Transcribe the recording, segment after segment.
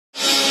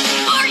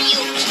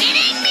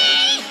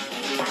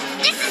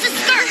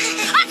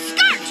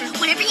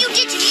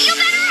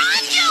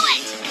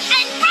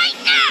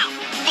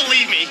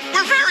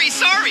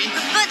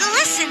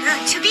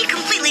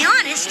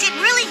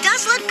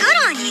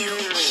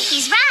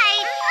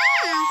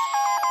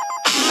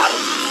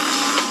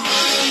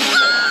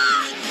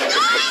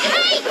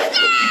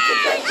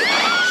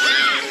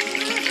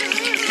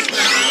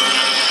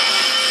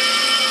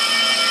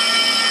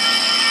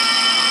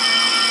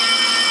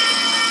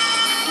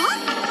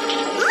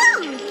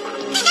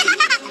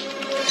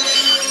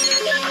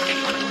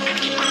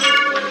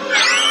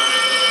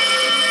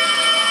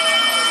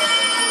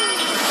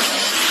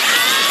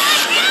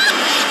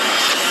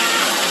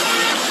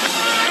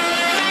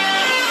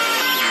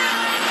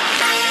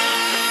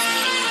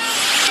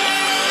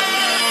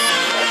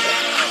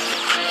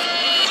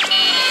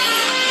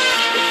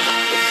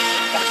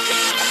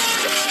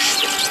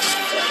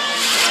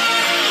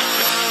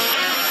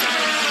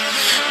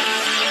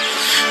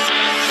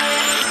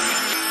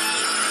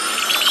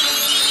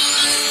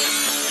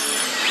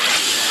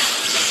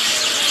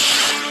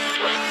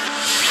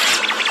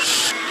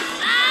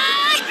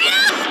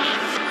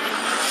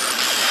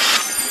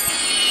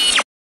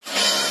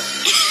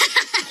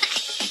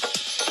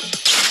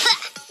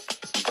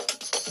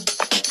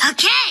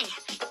Okay,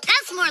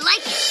 that's more like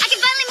it. I can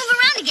finally move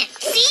around again.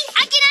 See?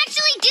 I can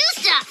actually do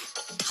stuff.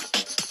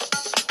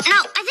 No,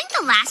 I think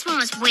the last one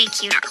was way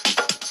cuter.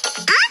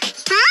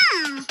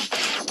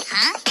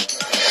 Huh?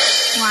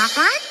 Want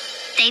one?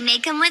 They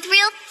make them with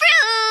real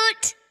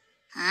fruit.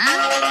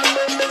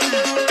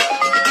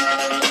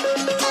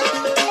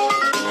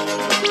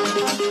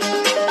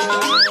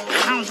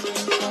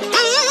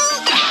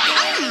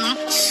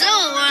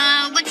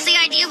 What's the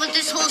idea with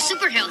this whole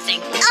superhero thing?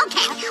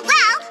 Okay,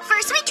 well,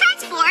 first we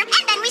transform,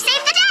 and then we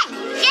save the day.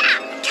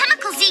 Yeah,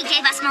 Chemical Z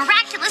gave us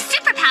miraculous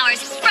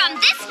superpowers. From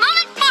this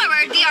moment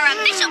forward, we are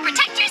official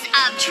protectors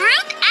of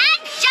truth and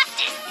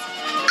justice.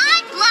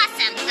 I'm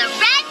Blossom, the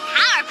red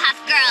Powerpuff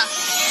Girl.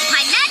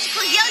 My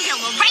magical yo-yo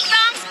will right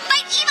wrongs,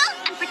 fight evil,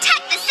 and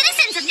protect the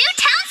citizens of New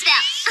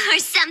Townsville. Or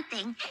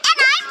something. And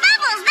I'm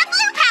Bubbles, the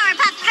blue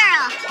Powerpuff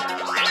Girl.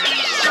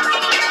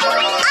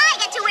 I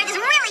get to wear this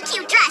really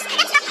cute dress.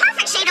 It's the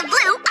perfect shade of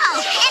blue. Oh,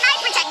 and I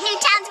protect New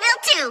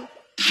Townsville, too.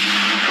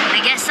 I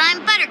guess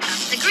I'm Buttercup,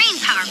 the green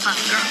Powerpuff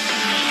Girl.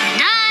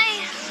 And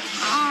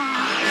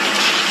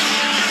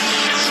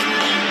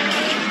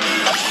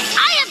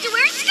I have to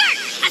wear a skirt!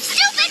 A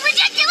stupid,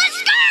 ridiculous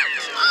skirt!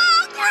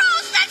 Oh,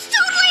 gross! That's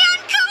totally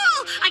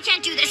uncool! I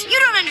can't do this. You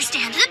don't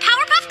understand. The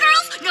Powerpuff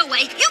Girls? No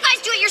way. You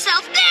guys do it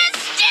yourself. This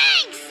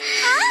stinks!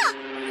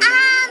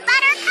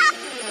 Buttercup,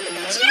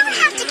 you don't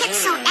have to get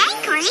so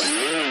angry.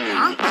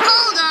 Huh?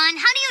 Hold on.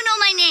 How do you know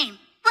my name?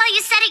 Well,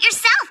 you said it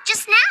yourself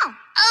just now.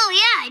 Oh,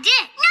 yeah, I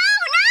did.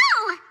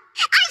 No!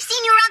 I've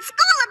seen you around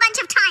school a bunch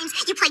of times.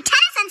 You play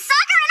tennis and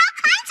soccer and all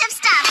kinds of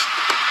stuff.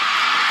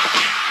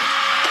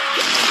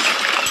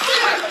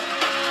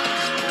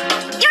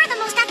 You're the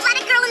most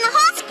athletic girl in the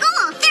whole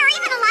school. There are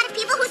even a lot of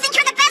people who think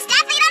you're the best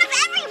athlete out of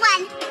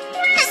everyone.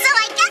 So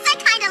I guess I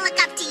kind of look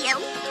up to you.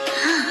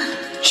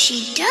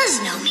 She does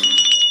know me.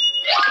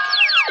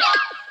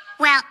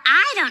 Well,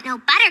 I don't know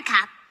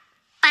Buttercup,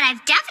 but I've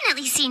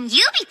definitely seen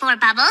you before,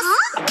 Bubbles.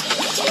 Huh?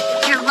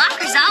 Your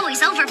locker's always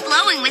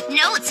overflowing with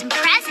notes and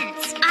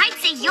presents. I'd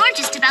say you're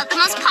just about the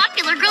most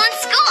popular girl in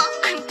school.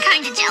 I'm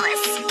kind of jealous.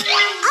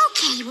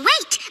 Okay,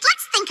 wait.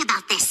 Let's think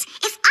about this.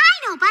 If I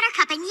know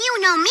Buttercup and you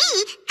know me,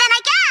 then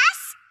I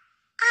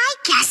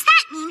guess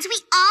that means we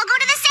all go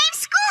to the same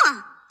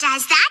school.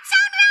 Does that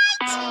sound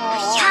right?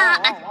 Yeah,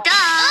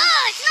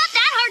 duh. It's not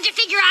that hard to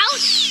figure out.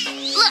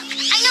 Look,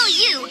 I know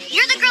you.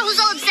 You're the girl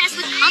who's all obsessed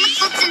with comic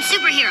books and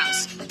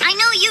superheroes. I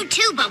know you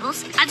too,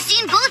 Bubbles. I've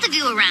seen both of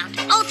you around.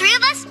 All three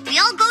of us, we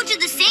all go to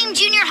the same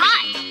junior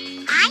high.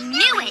 I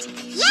knew it.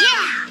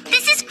 Yeah.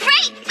 This is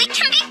great. We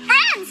can be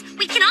friends.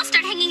 We can all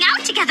start hanging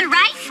out together,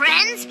 right?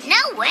 Friends?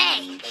 No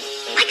way.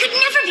 I could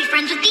never be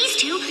friends with these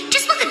two.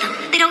 Just look at them.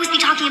 They'd always be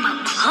talking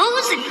about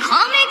clothes and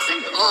comics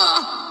and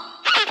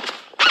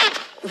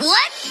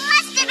What?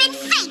 Must have been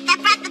fate that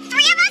brought the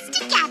three of us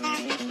together.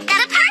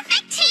 The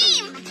perfect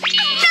team.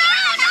 No,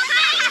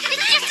 fate.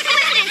 It's just a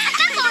coincidence.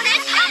 That's all it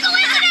is. A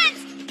coincidence.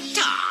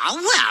 Oh,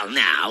 well,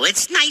 now,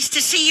 it's nice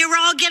to see you're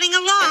all getting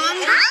along.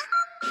 Huh?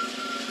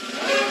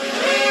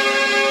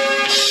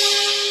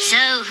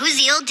 So, who's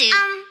the old dude?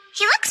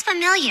 He looks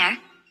familiar.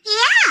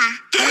 Yeah.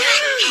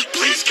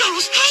 Please,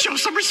 girls, show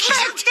some respect.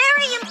 He's a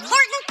very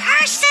important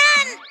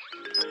person.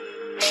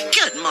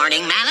 Good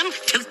morning, madam.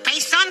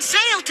 Toothpaste on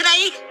sale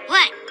today.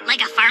 What,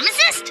 like a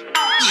pharmacist?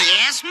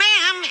 Yes,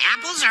 ma'am.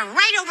 Apples are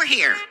right over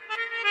here.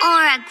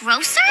 Or a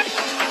grocer?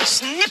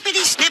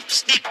 Snippity snip,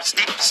 snip,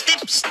 snip, snip,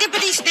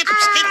 snippity snip,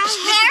 snip,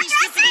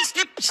 hairdresser?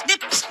 snip,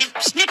 snip, snip,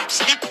 snip,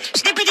 snip,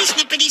 snippity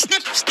snippity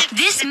snip, snip.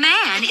 This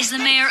man is the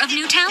mayor of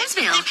New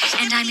Townsville,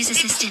 and I'm his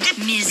assistant,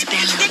 Ms.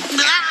 Bellum.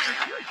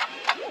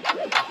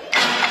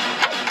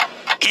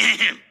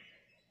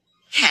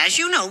 As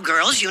you know,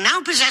 girls, you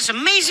now possess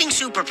amazing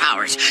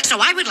superpowers, so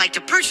I would like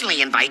to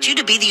personally invite you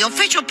to be the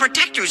official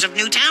protectors of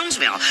New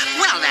Townsville.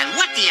 Well then,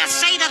 what do you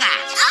say to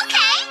that?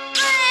 Okay.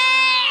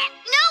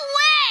 No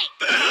way!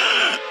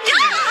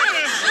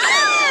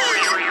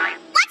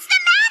 What's the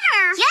matter?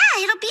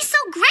 Yeah, it'll be so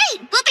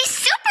great. We'll be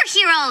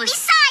superheroes.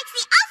 Besides,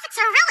 the outfits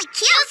are really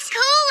cute. Just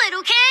cool it,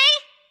 okay?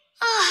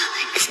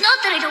 It's not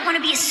that I don't want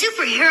to be a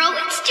superhero.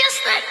 It's just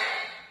that...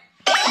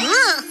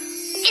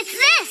 It's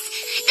this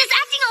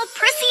acting all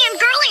prissy and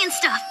girly and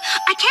stuff.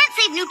 I can't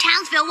save New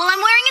Townsville while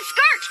I'm wearing a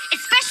skirt.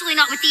 Especially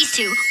not with these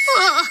two.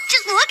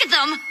 Just look at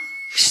them.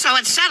 So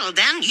it's settled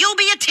then. You'll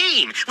be a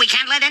team. We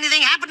can't let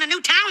anything happen to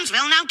New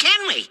Townsville now,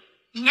 can we?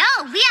 No,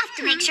 we have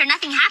to make sure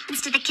nothing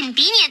happens to the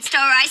convenience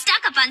store where I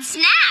stock up on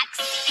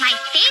snacks. My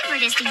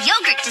favorite is the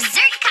yogurt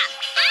dessert cup.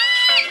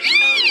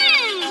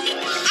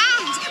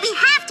 And we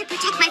have to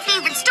protect my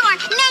favorite store,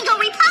 Mango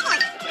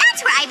Republic.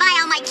 That's where I buy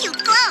all my cute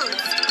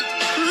clothes.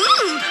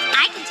 Ooh,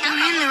 I can tell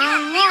I'm the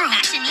wrong world.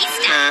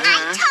 Fashionista.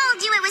 I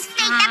told you it was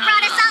fate that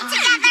brought us all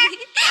together.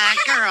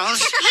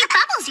 Girls. Hey,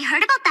 Bubbles, you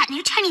heard about that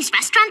new Chinese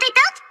restaurant they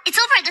built? It's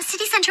over at the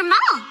City Center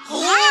Mall.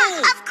 Yeah,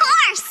 of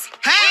course.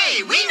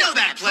 Hey, we know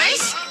that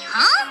place.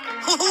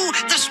 Huh? Oh,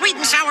 the sweet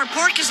and sour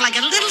pork is like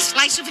a little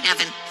slice of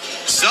heaven.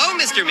 So,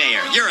 Mr.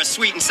 Mayor, you're a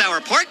sweet and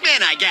sour pork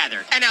man, I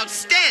gather. An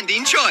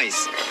outstanding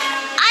choice.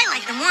 I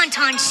like than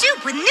wonton soup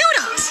with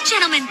noodles.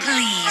 Gentlemen,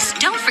 please,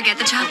 don't forget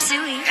the chop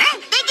suey.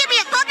 They give me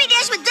a puppy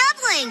dish with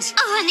dumplings.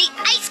 Oh, and the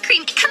ice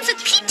cream. It comes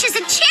with peaches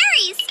and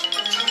cherries.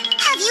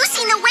 Have you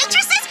seen the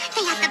waitresses?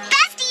 They have the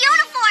best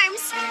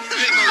uniforms.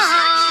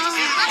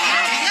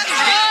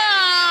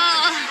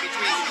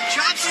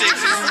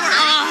 Chopsticks.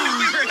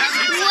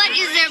 What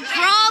is their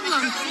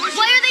problem?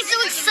 Why are they so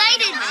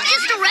excited?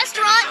 Just a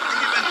restaurant?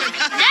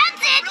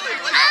 That's it.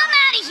 I'm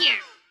out of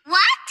here.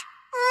 What?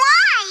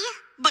 Why?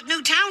 But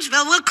New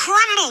Townsville will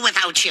crumble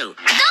without you.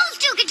 Those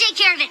two can take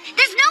care of it.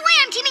 There's no way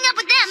I'm teaming up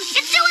with them.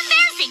 It's too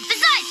embarrassing.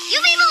 Besides,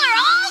 you people are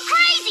all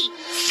crazy.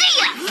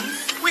 See ya.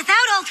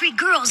 Without all three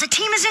girls, a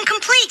team is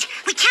incomplete.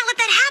 We can't let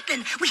that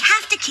happen. We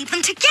have to keep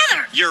them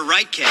together. You're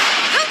right, Kay.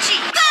 Hoochie!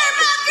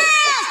 Powerpuff Girls!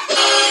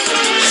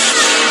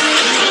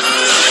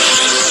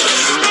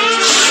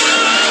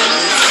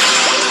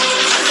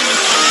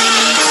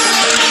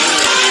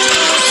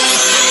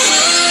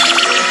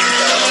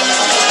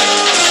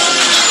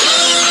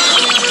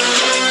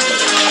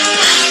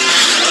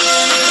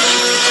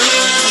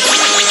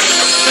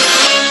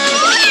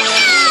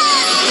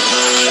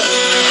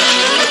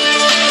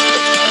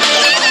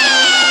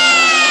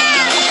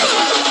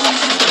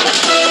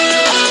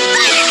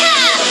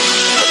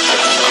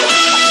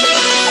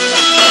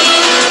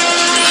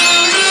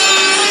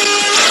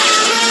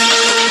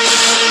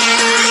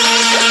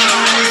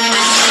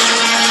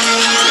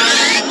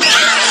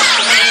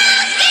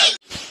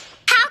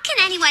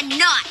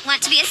 Not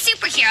want to be a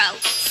superhero.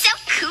 So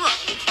cool.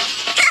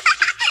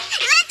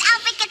 This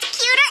outfit gets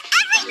cuter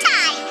every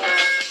time.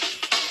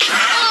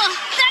 Oh,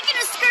 back in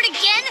a skirt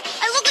again?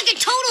 I look like a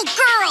total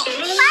girl.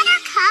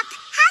 Buttercup,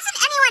 hasn't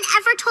anyone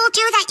ever told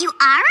you that you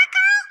are a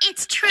girl?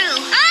 It's true.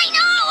 I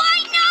know.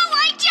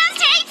 I just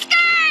hate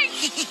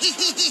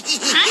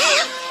skirts.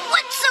 Huh?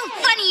 What's so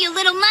funny, you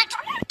little mutt?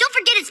 Don't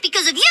forget it's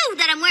because of you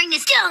that I'm wearing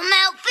this dumb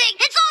outfit.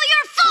 It's all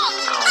your fault.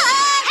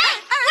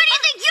 Hey, where do you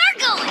think you're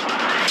going?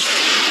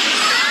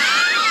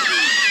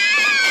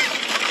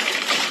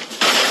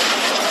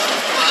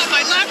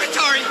 My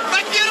laboratory!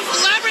 My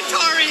beautiful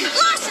laboratory!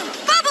 Blossom!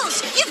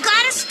 Bubbles! You've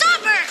got to stop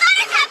her!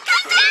 Buttercup,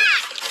 come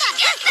back!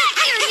 Get back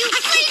here, you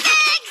flea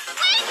bags!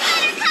 Wait,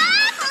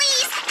 Buttercup!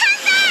 Please, come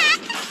back!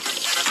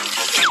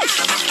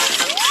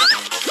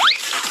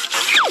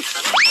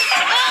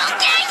 Oh,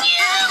 dang you!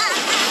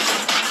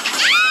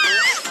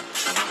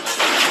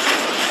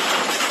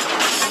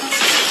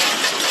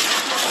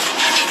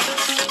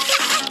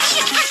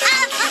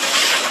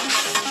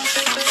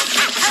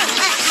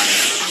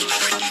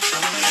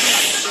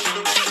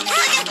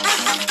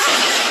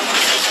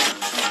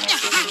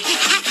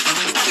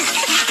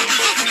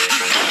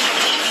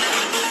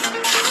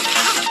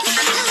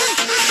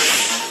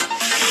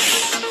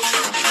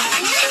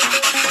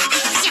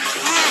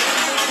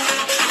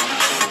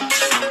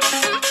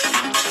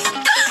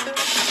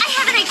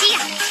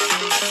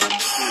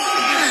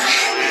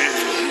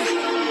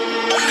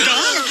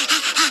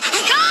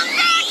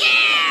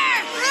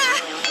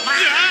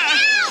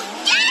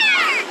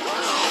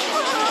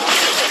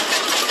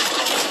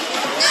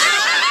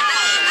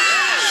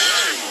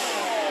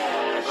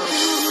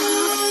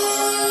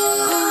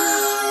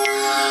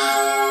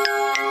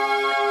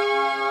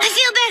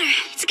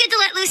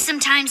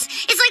 Sometimes.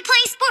 It's like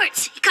playing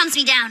sports. It calms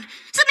me down.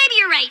 So maybe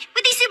you're right.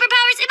 With these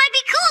superpowers, it might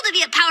be cool to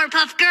be a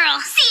Powerpuff Girl.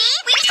 See?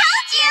 We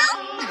told you!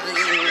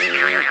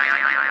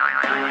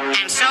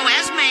 And so,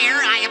 as mayor,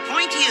 I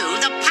appoint you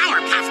the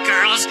Powerpuff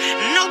Girls,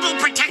 noble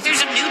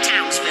protectors of New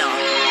Townsville.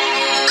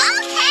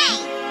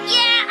 Okay!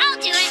 Yeah, I'll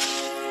do it.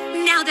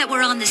 Now that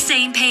we're on the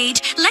same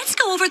page, let's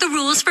go over the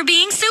rules for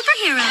being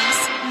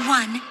superheroes.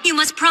 1, you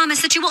must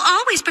promise that you will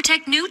always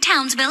protect New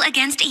Townsville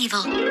against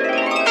evil.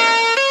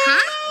 Huh?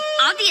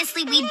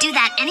 Obviously, we'd do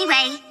that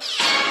anyway.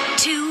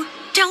 2,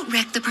 don't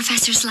wreck the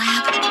professor's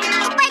lab. But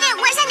it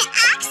was an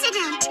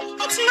accident.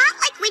 It's not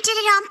like we did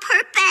it on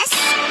purpose.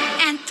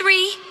 And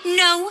 3,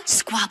 no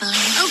squabbling.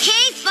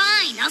 Okay,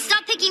 fine. I'll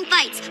stop picking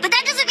fights. But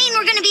that doesn't mean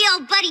we're gonna be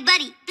all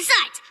buddy-buddy.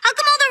 Besides, how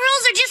come all the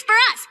rules are just for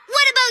us?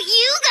 What about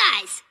you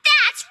guys?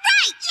 That's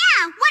right!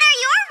 Yeah, what are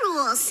your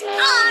rules?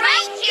 All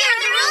right, here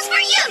are the rules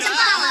for you to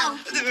follow.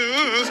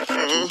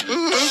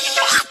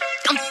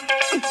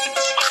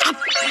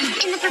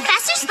 In the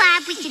professor's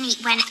lab, we can eat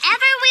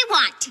whenever we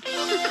want. 2, the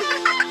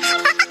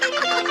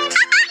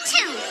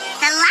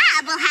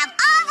lab will have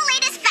all the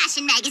latest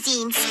fashion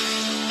magazines. 3,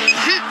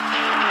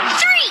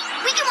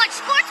 we can watch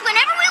sports